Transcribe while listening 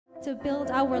to build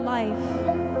our life,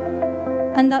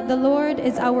 and that the Lord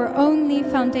is our only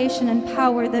foundation and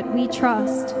power that we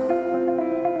trust.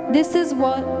 This is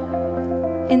what,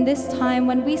 in this time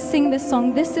when we sing this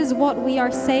song, this is what we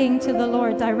are saying to the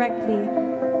Lord directly.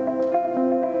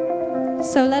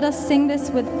 So let us sing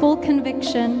this with full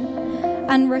conviction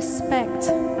and respect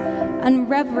and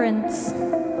reverence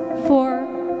for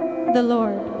the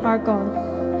Lord our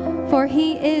God. For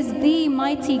He is the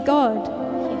mighty God.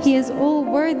 He is all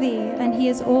worthy and He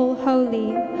is all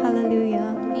holy.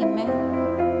 Hallelujah. Amen.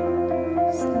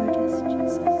 Lord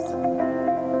Jesus.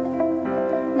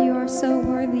 You are so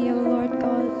worthy, O Lord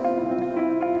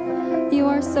God. You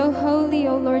are so holy,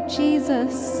 O Lord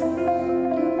Jesus.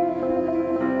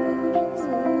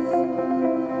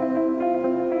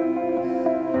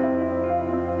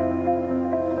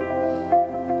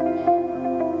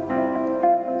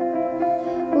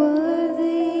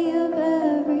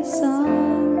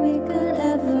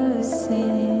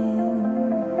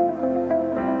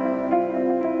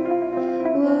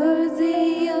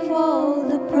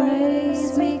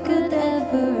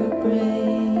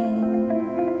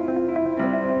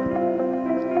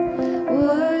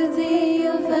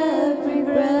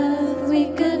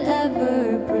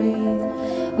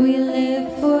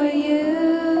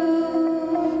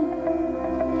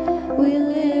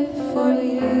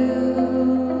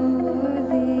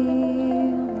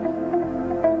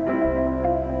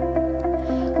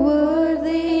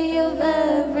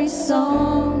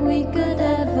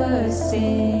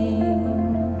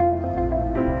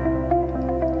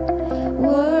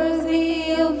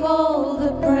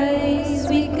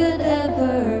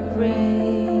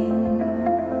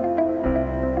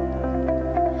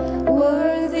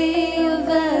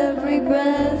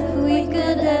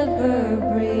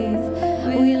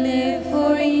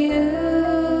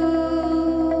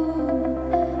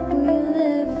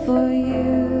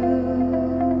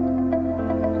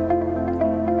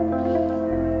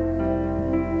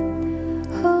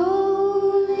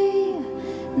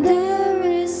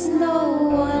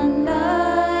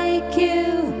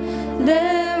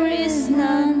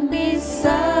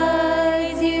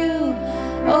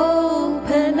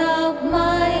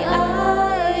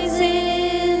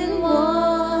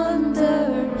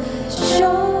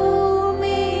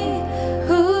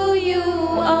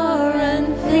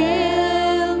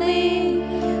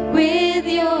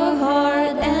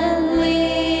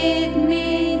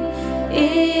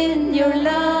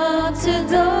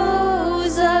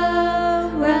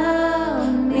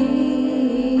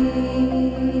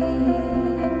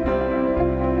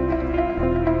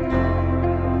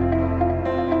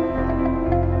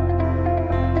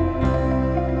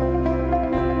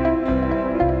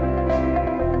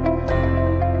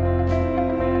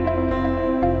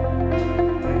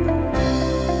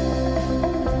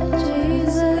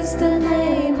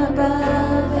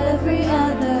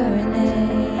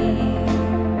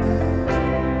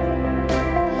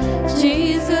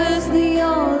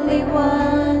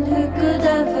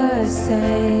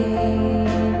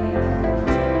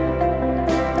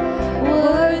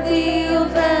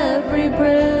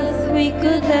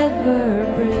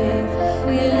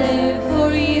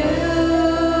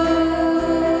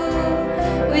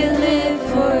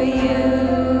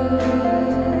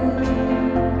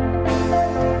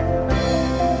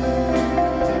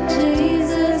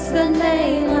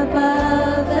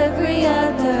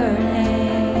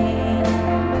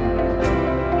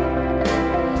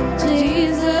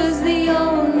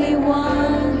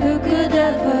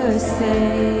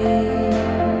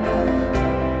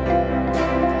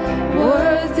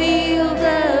 Worthy of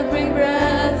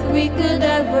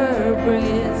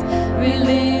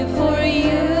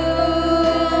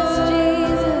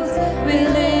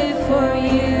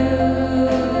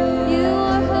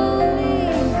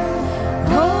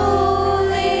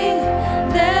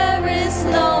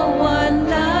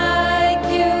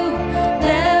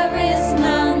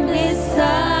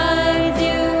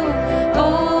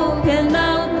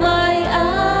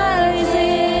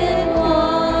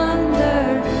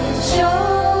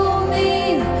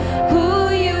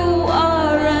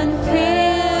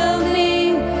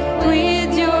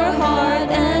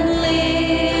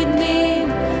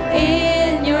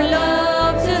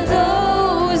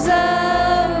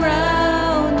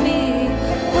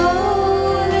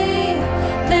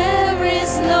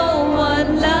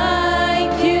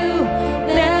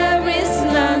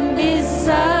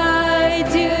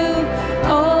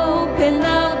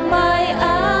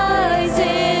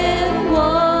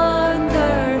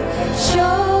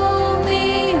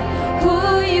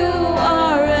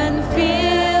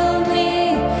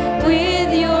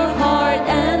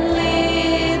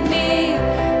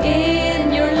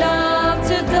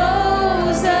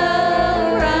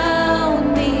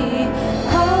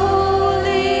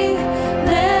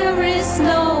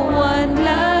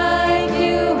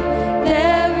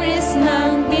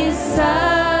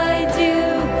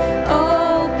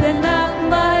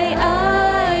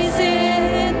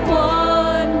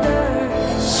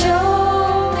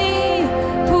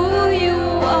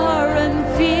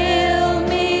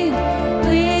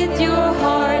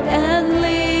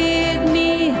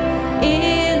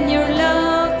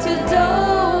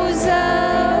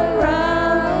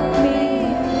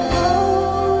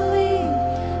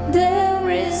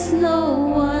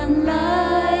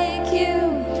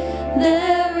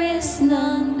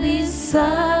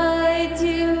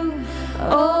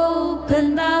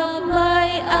Open up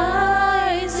my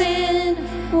eyes in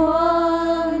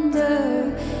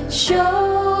wonder.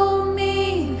 Show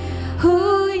me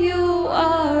who you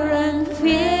are and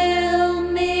fill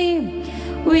me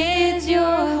with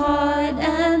your heart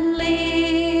and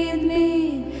lead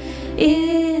me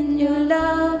in your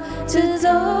love to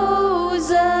those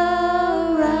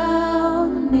around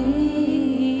me.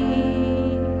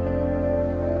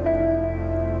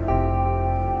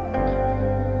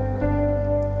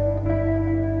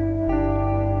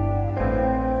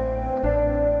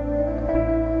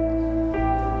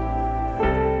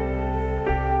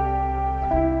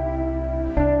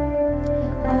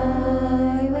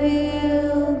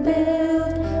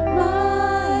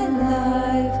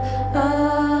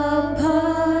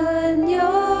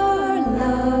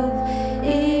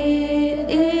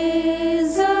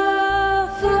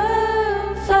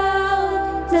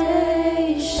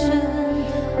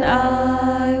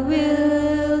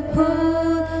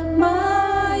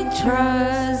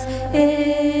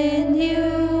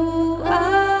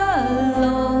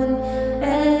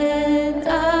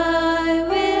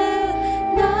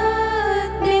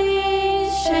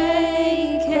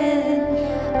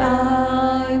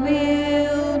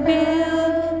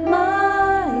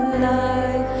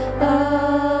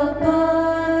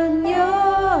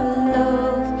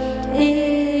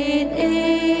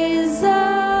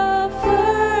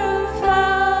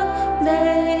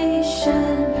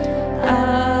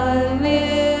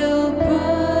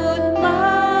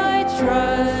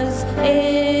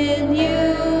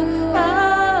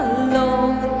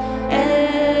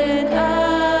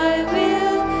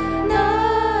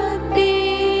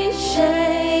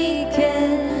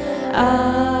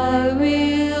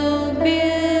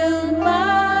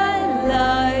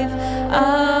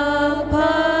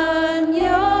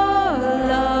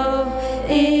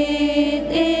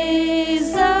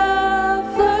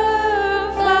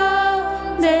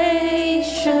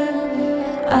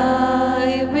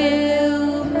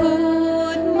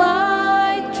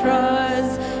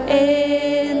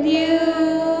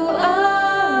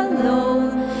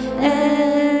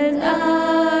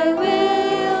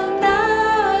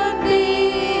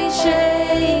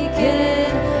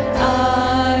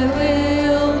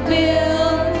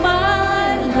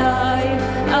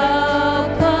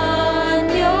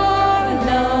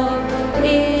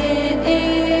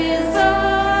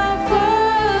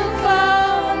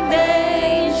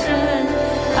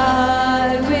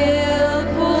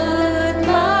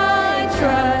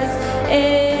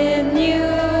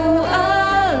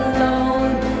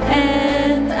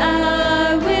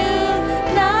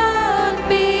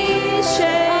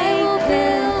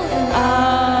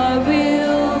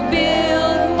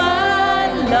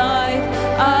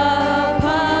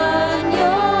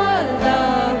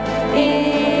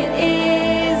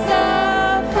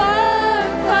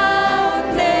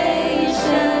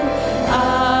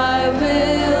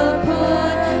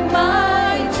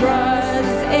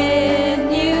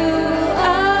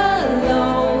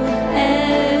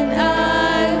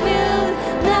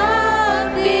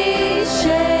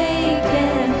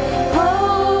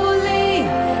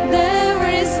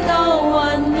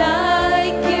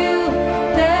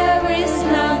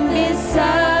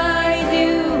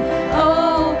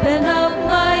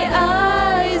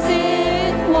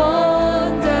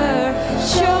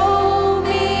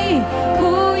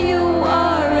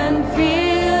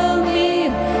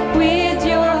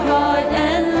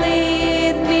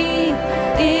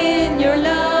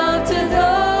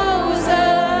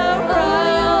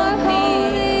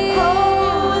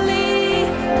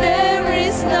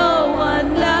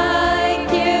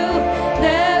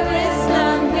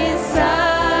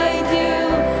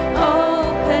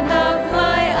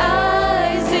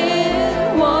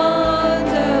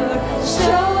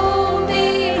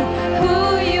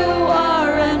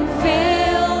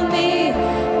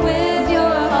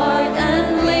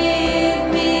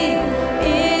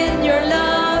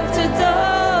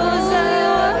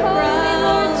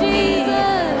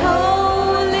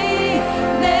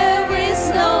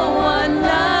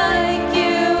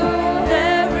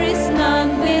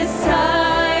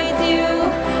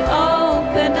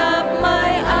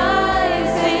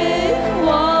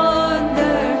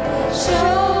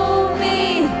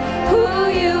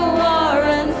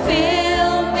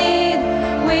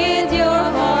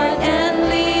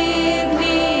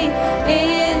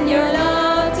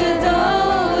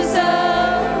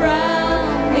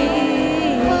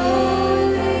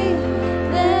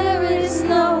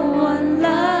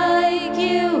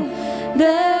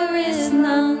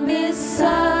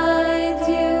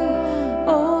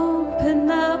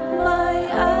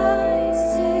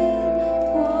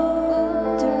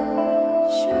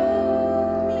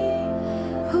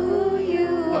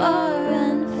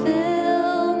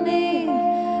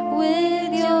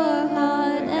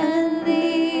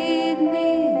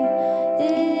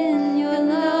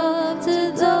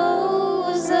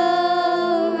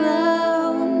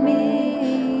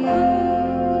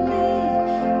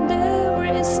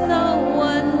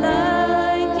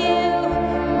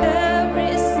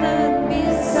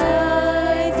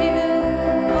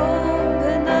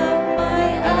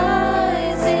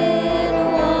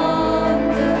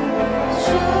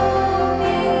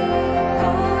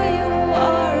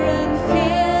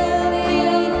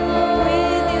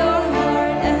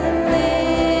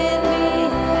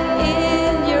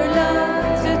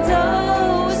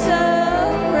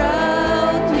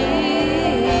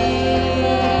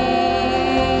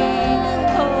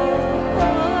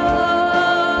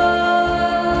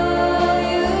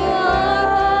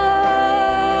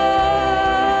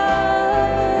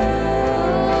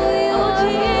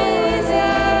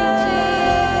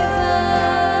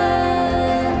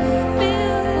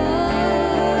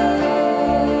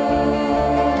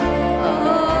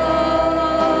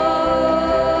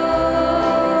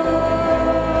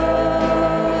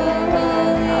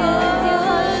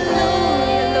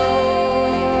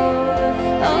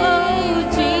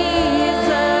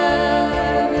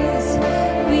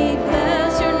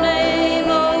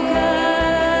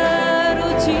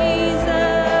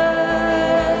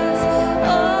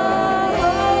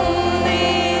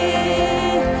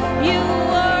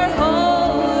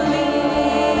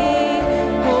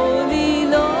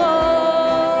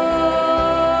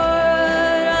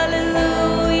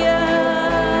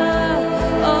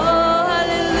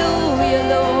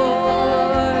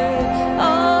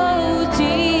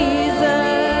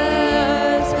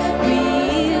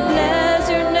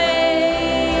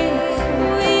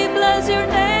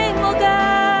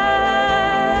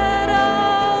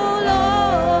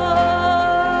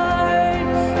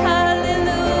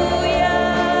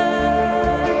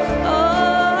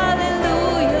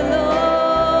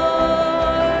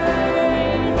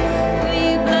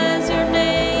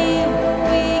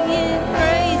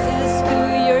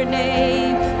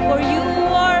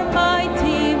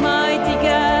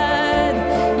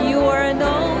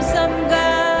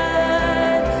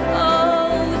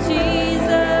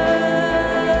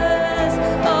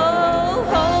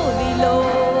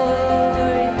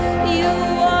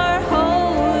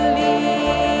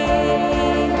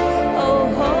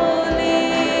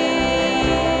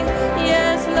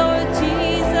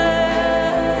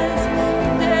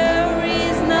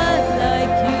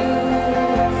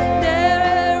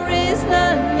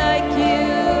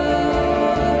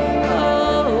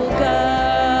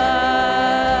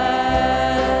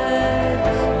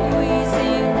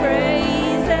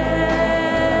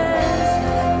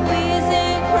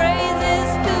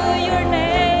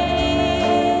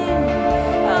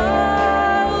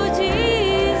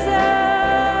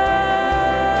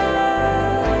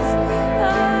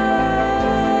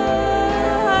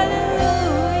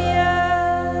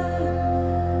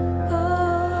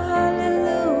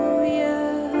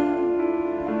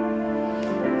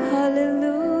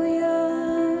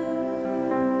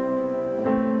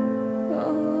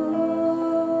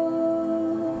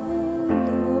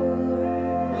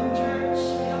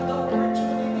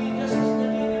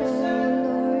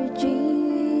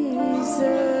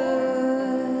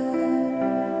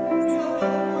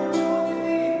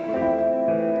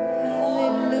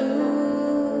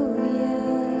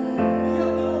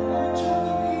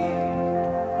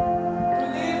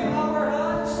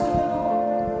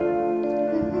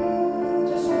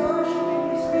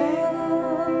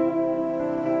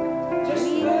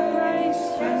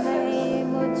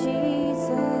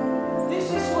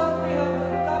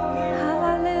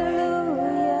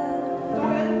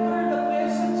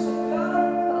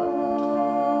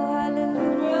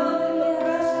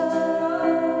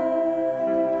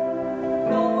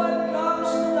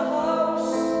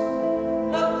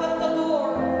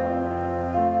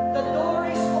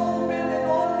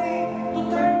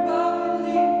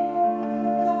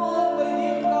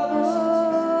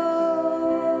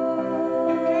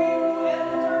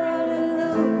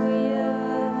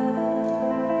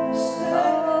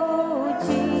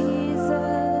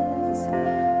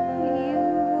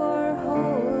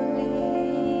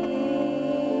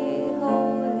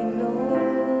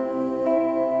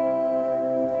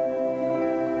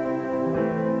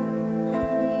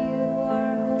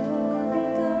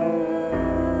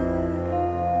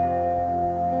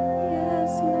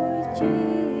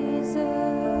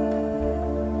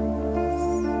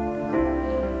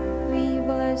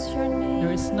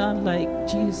 none like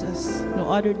Jesus,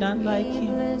 no other none like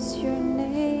him.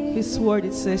 His word,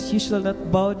 it says, you shall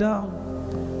not bow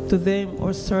down to them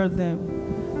or serve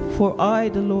them. For I,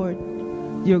 the Lord,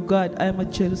 your God, I am a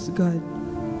jealous God.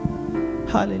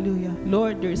 Hallelujah.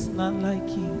 Lord, there is none like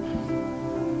you.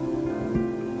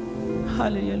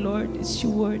 Hallelujah, Lord, it's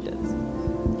your word that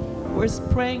we're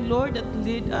praying, Lord, that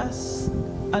lead us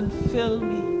and fill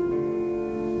me.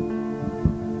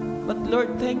 But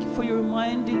Lord, thank you for your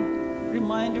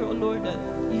reminder, oh Lord, that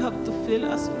you have to fill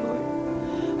us, oh Lord,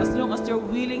 as long as you're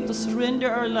willing to surrender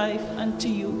our life unto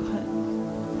you, God.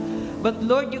 But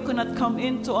Lord, you cannot come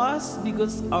into us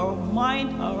because our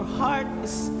mind, our heart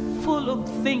is full of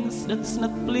things that's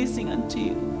not pleasing unto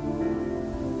you.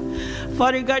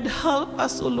 Father God, help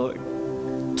us, oh Lord,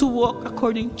 to walk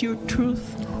according to your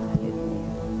truth.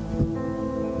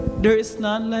 There is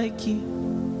none like you.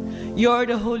 You are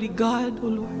the holy God, oh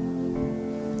Lord.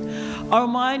 Our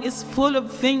mind is full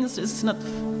of things that's not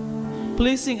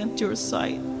pleasing unto your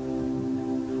sight.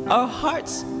 Our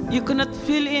hearts, you cannot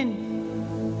fill in.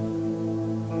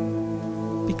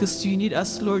 Because you need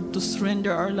us, Lord, to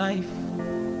surrender our life,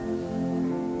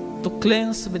 to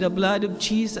cleanse with the blood of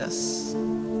Jesus,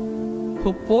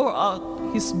 who poured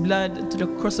out his blood into the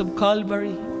cross of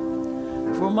Calvary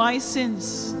for my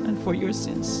sins and for your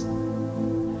sins.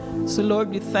 So Lord,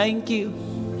 we thank you.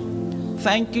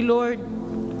 Thank you, Lord.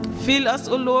 Fill us,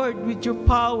 O Lord, with your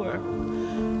power.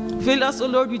 Fill us, O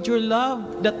Lord, with your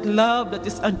love that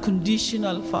is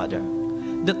unconditional, Father.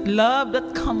 That love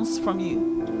that comes from you.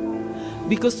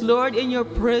 Because, Lord, in your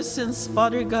presence,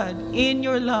 Father God, in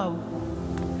your love,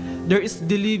 there is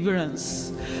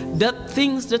deliverance. That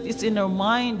things that is in our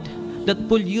mind, that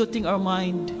polluting our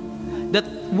mind, that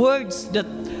words, that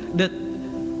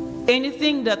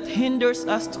anything that hinders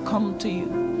us to come to you.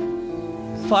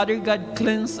 Father God,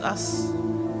 cleanse us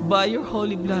by your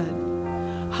holy blood.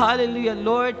 Hallelujah,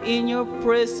 Lord, in your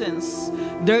presence,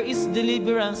 there is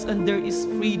deliverance and there is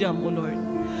freedom, O Lord.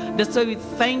 That's why we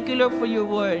thank you, Lord, for your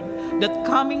word, that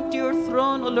coming to your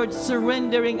throne, O Lord,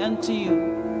 surrendering unto you.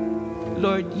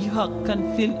 Lord, you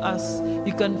can fill us.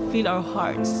 You can fill our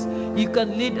hearts. You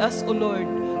can lead us, O Lord,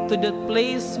 to the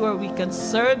place where we can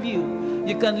serve you.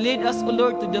 You can lead us, O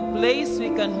Lord, to the place we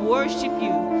can worship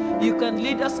you. You can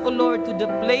lead us, O Lord, to the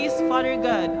place, Father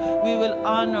God, we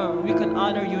can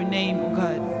honor your name, O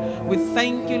God. We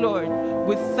thank you, Lord.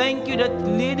 We thank you that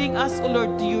leading us, O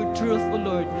Lord, to your truth, O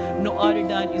Lord, no other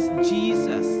than is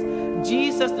Jesus.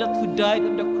 Jesus that who died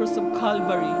on the cross of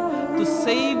Calvary to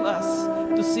save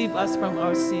us from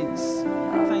our sins.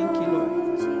 Thank you, Lord.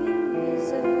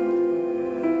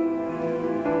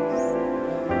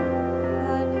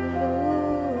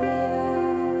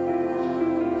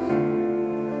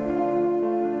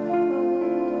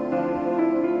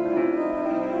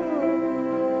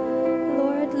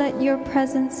 Let your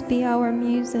presence be our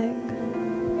music.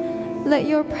 Let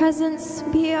your presence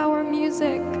be our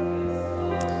music.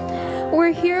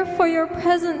 We're here for your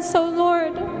presence, oh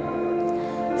Lord.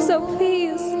 So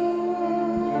please,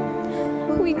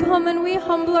 we come and we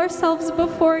humble ourselves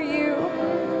before you.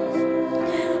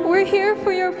 We're here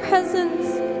for your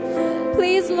presence.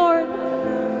 Please, Lord,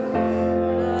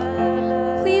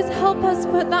 please help us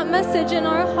put that message in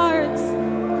our hearts.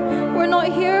 We're not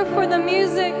here for the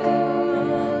music.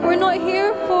 We're not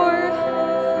here for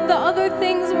the other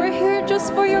things. We're here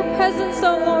just for your presence,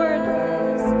 oh Lord.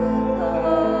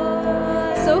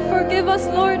 So forgive us,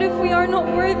 Lord, if we are not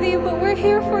worthy, but we're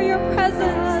here for your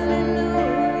presence.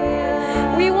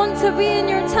 We want to be in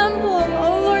your temple,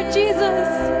 oh Lord Jesus.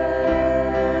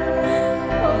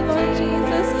 Oh Lord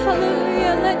Jesus,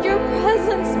 hallelujah. Let your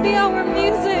presence be our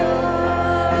music.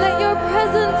 Let your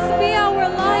presence be our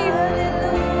life.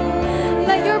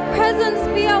 Let your presence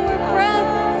be our breath.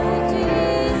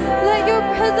 Let your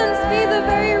presence be the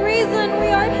very reason we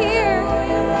are here.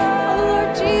 Oh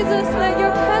Lord Jesus, let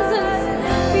your presence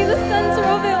be the center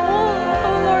of it all.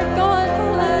 Oh Lord God,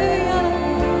 hallelujah.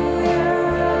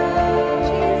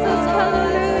 Jesus,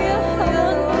 hallelujah. How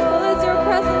wonderful is your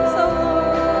presence, oh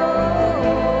Lord.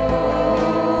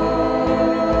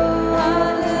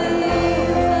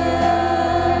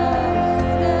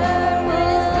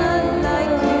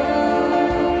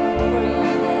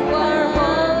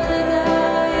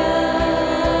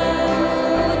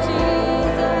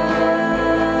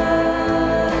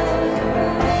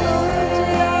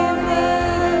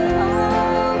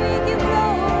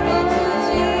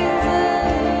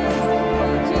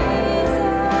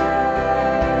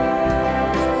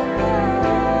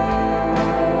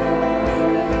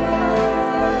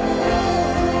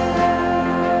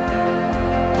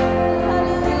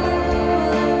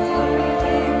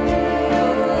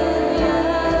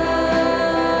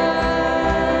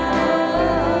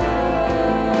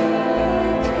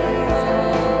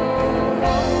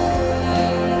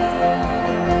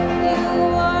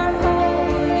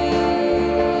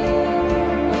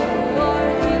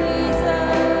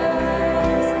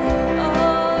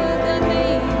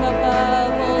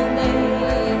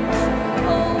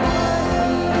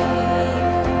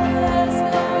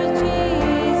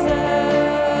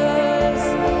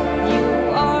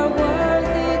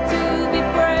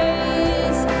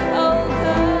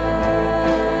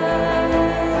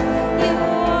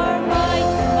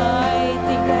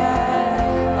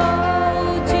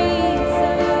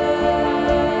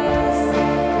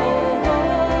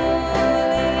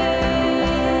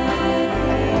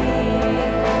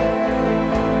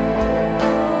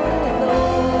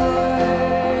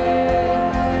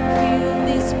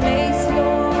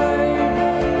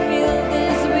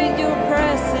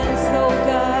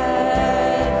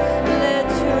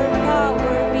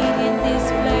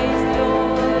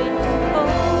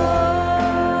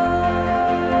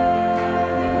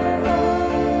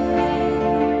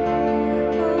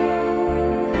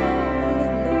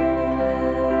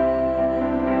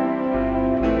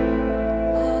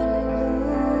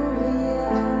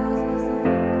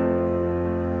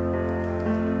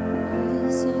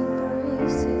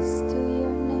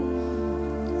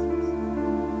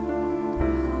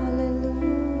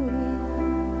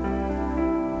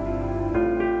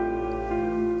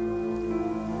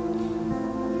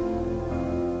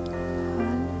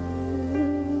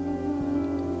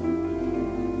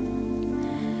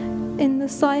 in the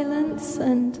silence,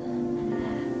 and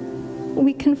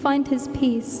we can find his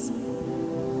peace.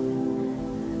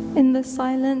 In the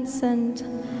silence and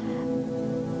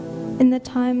in the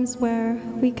times where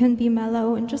we can be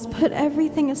mellow and just put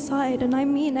everything aside, and I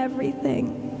mean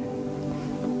everything,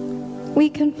 we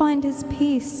can find his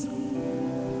peace.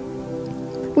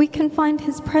 We can find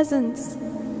his presence.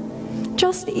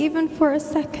 Just even for a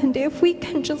second, if we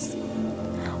can just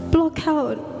block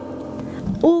out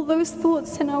all those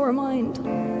thoughts in our mind,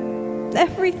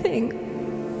 everything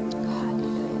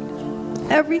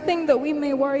that we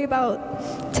may worry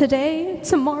about today,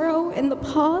 tomorrow, in the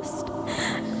past,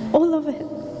 all of it,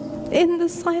 in the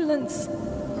silence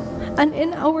and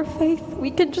in our faith,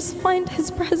 we can just find his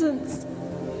presence.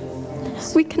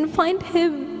 We can find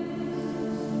him.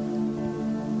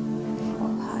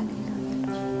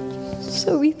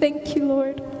 So we thank you,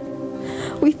 Lord.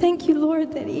 We thank you,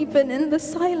 Lord, that even in the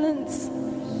silence,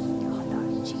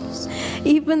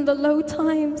 even the low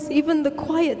times, even the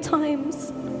quiet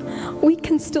times, we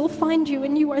can still find you,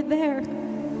 and you are there.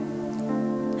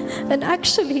 And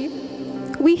actually,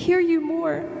 we hear you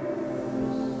more.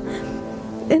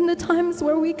 In the times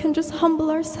where we can just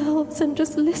humble ourselves and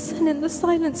just listen in the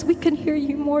silence, we can hear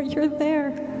you more. You're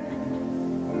there.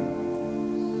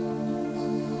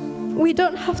 We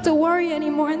don't have to worry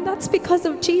anymore, and that's because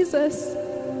of Jesus.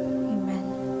 Amen.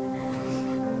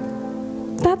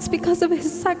 That's because of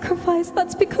his sacrifice.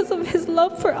 That's because of his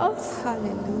love for us.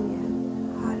 Hallelujah.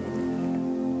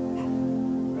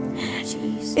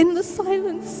 In the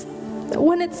silence,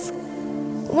 when it's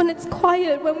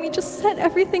quiet, when we just set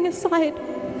everything aside,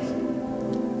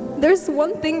 there's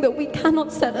one thing that we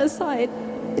cannot set aside.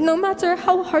 No matter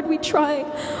how hard we try,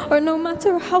 or no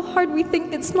matter how hard we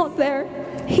think it's not there,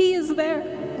 he is there.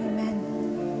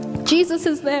 Amen. Jesus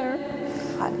is there.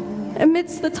 Hallelujah.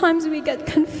 Amidst the times we get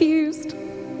confused,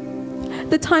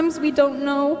 the times we don't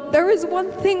know, there is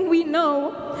one thing we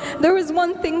know. There is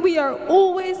one thing we are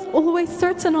always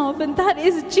certain of, and that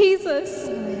is Jesus.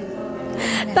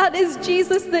 That is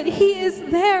Jesus, that he is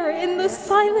there in the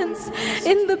silence,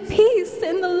 in the peace,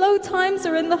 in the low times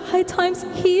or in the high times.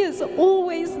 He is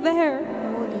always there.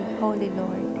 Holy, holy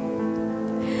Lord.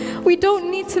 We don't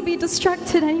need to be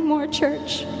distracted anymore,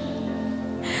 church.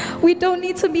 We don't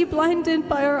need to be blinded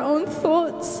by our own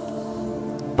thoughts,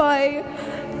 by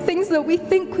things that we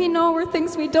think we know or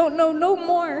things we don't know. No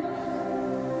more.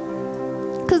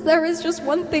 Because there is just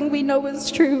one thing we know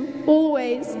is true,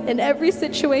 always, in every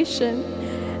situation,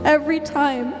 every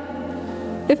time.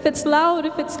 If it's loud,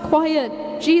 if it's quiet,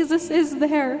 Jesus is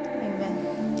there.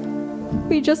 Amen.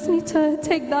 We just need to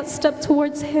take that step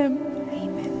towards him.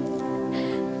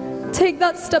 Amen. Take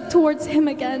that step towards him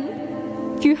again.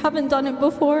 If you haven't done it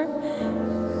before,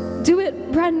 do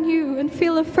it brand new and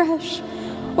feel afresh.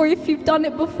 Or if you've done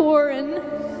it before and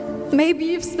maybe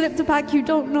you've slipped back, you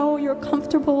don't know, you're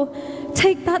comfortable,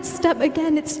 take that step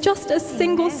again. It's just a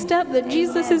single step that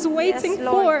Jesus is waiting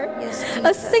for.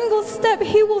 A single step.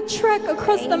 He will trek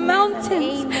across the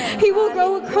mountains. He will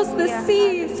go across the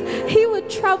seas. He would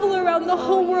travel around the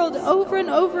whole world over and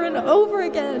over and over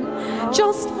again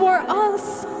just for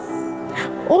us.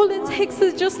 All it takes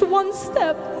is just one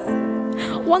step.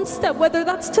 One step, whether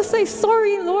that's to say,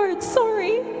 sorry, Lord,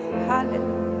 sorry. Hallelujah.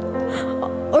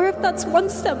 Or if that's one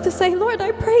step to say, Lord,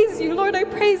 I praise you. Lord, I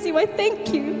praise you. I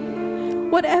thank you.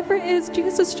 Whatever it is,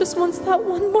 Jesus just wants that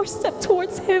one more step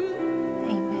towards him.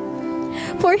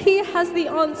 Amen. For he has the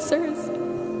answers.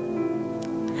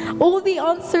 All the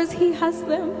answers, he has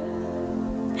them.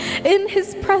 In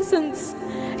his presence,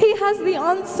 he has the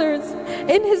answers.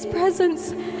 In his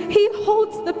presence, he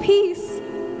holds the peace.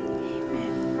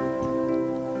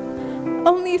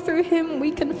 Only through him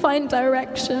we can find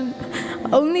direction.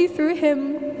 Only through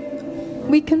him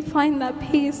we can find that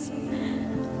peace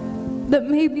that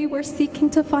maybe we're seeking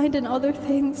to find in other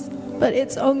things, but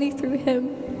it's only through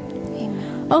him.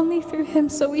 Amen. Only through him.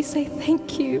 So we say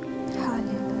thank you.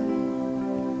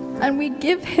 Hallelujah. And we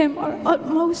give him our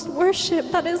utmost worship.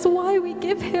 That is why we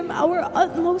give him our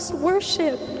utmost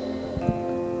worship.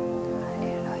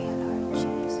 Hallelujah, Lord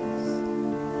Jesus.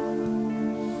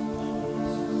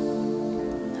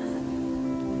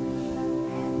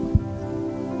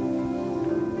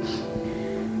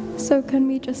 So can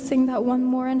we just sing that one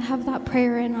more and have that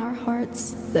prayer in our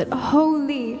hearts? That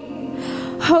holy,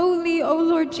 holy, O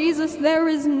Lord Jesus, there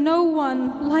is no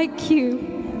one like you.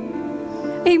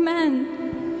 Amen.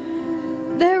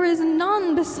 There is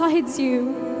none besides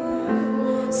you.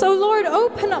 So Lord,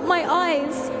 open up my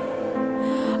eyes.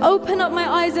 Open up my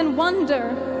eyes in wonder,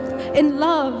 in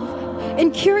love,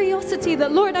 in curiosity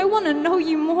that, Lord, I want to know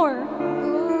you more.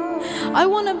 I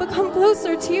want to become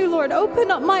closer to you, Lord.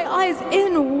 Open up my eyes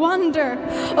in wonder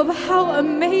of how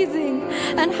amazing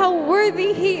and how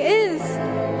worthy he is.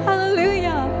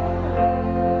 Hallelujah.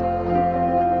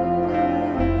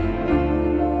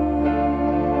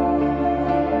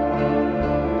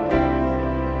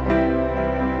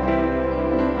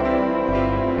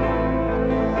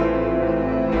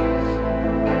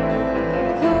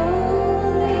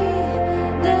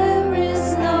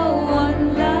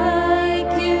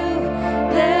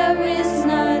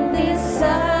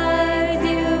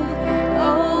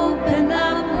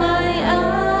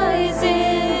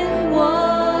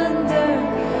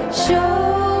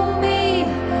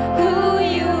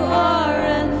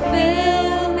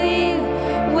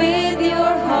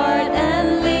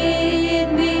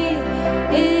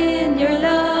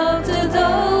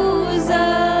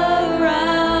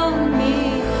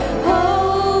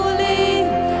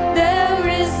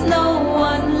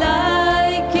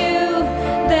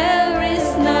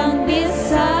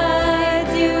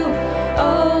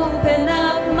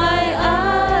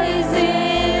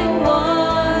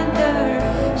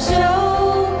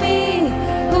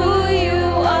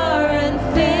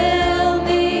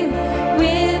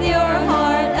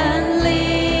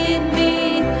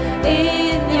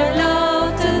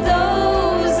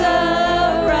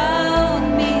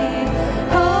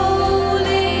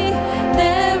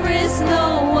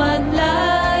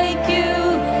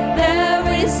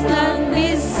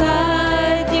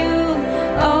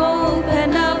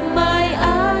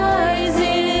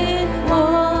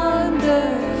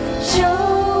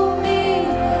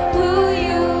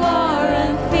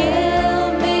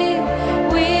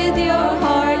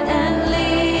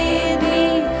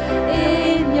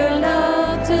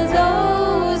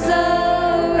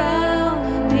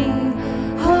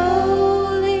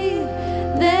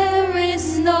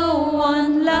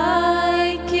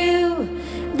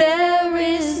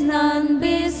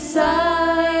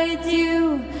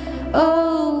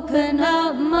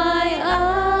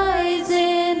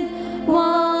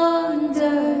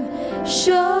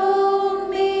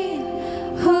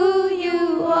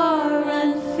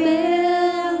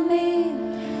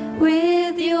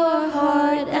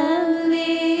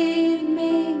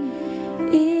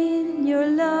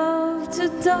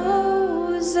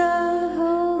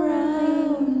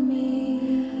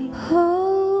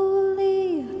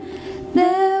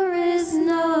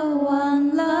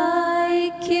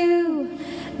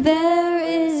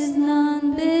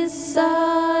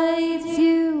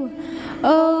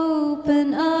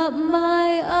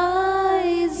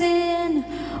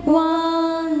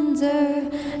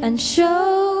 And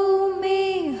show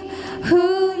me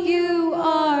who you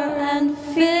are and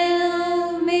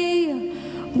fill me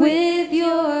with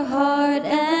your heart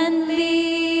and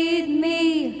lead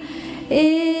me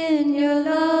in